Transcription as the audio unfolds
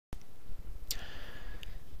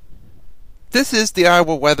This is the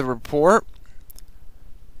Iowa Weather Report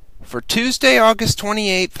for Tuesday, August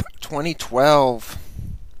 28th, 2012.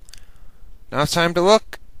 Now it's time to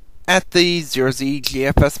look at the 0Z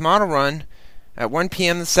GFS Model Run. At 1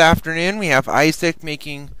 p.m. this afternoon, we have Isaac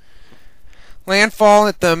making landfall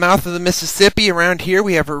at the mouth of the Mississippi. Around here,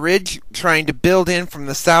 we have a ridge trying to build in from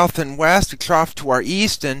the south and west, a trough to our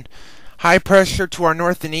east, and high pressure to our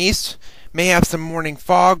north and east. May have some morning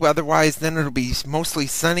fog, otherwise then it'll be mostly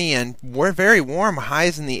sunny and we're very warm,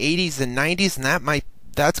 highs in the 80s and 90s, and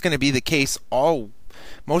that's going to be the case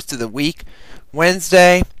most of the week.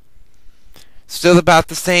 Wednesday, still about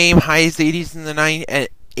the same, highs 80s in the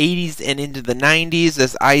 80s and into the 90s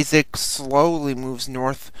as Isaac slowly moves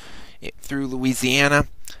north through Louisiana.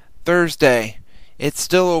 Thursday, it's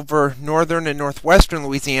still over northern and northwestern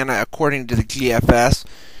Louisiana according to the GFS.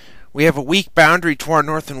 We have a weak boundary to our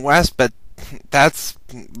north and west, but that's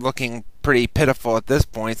looking pretty pitiful at this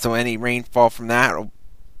point, so any rainfall from that will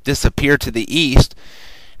disappear to the east.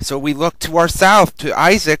 So we look to our south, to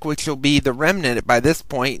Isaac, which will be the remnant by this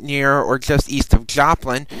point, near or just east of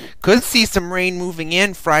Joplin. Could see some rain moving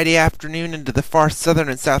in Friday afternoon into the far southern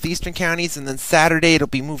and southeastern counties, and then Saturday it'll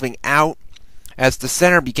be moving out as the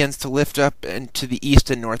center begins to lift up into the east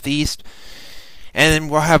and northeast. And then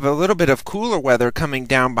we'll have a little bit of cooler weather coming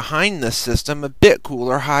down behind this system, a bit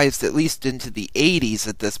cooler, highs at least into the 80s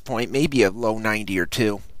at this point, maybe a low 90 or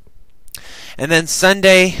 2. And then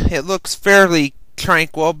Sunday, it looks fairly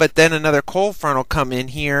tranquil, but then another cold front will come in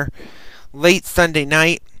here late Sunday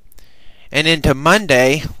night and into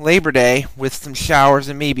Monday, Labor Day, with some showers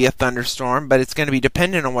and maybe a thunderstorm, but it's going to be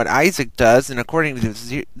dependent on what Isaac does, and according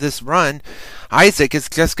to this run, Isaac is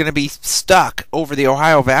just going to be stuck over the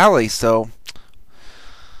Ohio Valley, so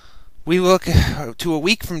we look to a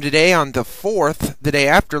week from today on the 4th, the day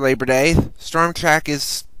after Labor Day. Storm track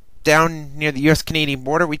is down near the U.S.-Canadian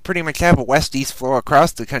border. We pretty much have a west-east flow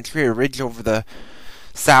across the country, a ridge over the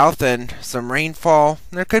south, and some rainfall.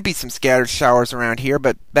 There could be some scattered showers around here,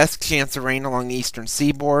 but best chance of rain along the eastern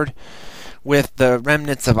seaboard with the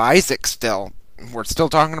remnants of Isaac still. We're still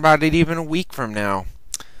talking about it even a week from now.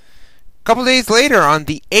 A couple days later, on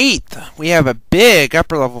the 8th, we have a big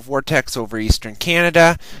upper-level vortex over eastern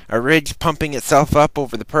Canada, a ridge pumping itself up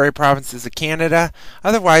over the prairie provinces of Canada,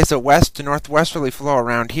 otherwise a west to northwesterly flow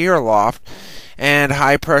around here aloft, and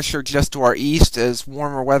high pressure just to our east as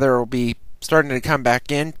warmer weather will be starting to come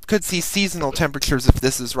back in. Could see seasonal temperatures if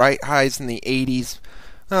this is right, highs in the 80s,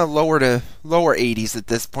 lower 80s at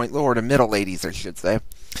this point, lower to middle 80s I should say.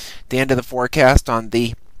 The end of the forecast on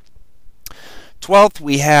the 12th,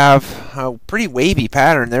 we have a pretty wavy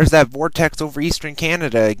pattern. There's that vortex over eastern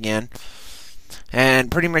Canada again. And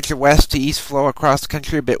pretty much a west to east flow across the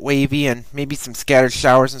country, a bit wavy, and maybe some scattered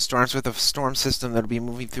showers and storms with a storm system that'll be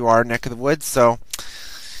moving through our neck of the woods. So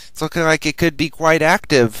it's looking like it could be quite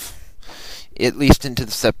active, at least into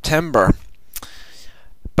September.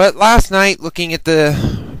 But last night, looking at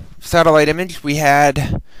the satellite image, we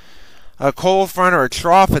had a cold front or a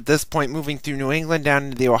trough at this point moving through New England down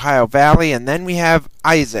into the Ohio Valley, and then we have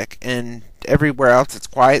Isaac, and everywhere else it's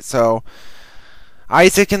quiet. So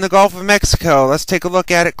Isaac in the Gulf of Mexico, let's take a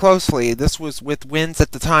look at it closely. This was with winds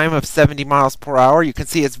at the time of 70 miles per hour. You can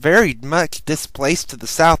see it's very much displaced to the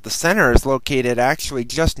south. The center is located actually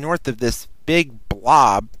just north of this big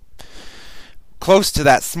blob, close to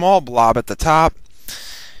that small blob at the top.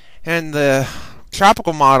 And the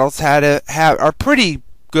tropical models are pretty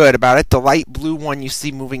good about it. The light blue one you see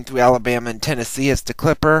moving through Alabama and Tennessee is the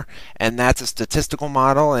Clipper, and that's a statistical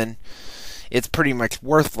model, and it's pretty much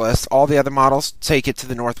worthless. All the other models take it to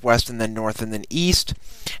the northwest and then north and then east.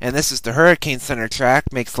 And this is the Hurricane Center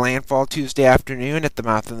track, makes landfall Tuesday afternoon at the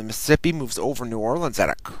mouth of the Mississippi, moves over New Orleans at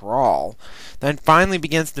a crawl, then finally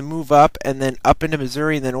begins to move up and then up into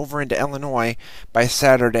Missouri and then over into Illinois by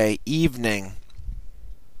Saturday evening.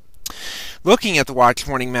 Looking at the watch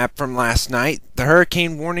warning map from last night, the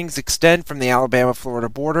hurricane warnings extend from the Alabama-Florida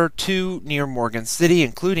border to near Morgan City,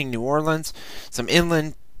 including New Orleans. Some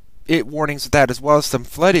inland warnings with that, as well as some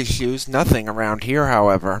flood issues. Nothing around here,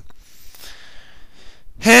 however.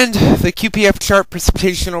 And the QPF chart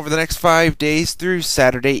precipitation over the next 5 days through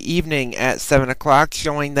Saturday evening at 7 o'clock,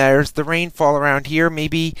 showing there's the rainfall around here,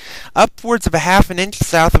 maybe upwards of a half an inch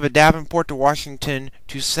south of a Davenport to Washington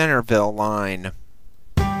to Centerville line.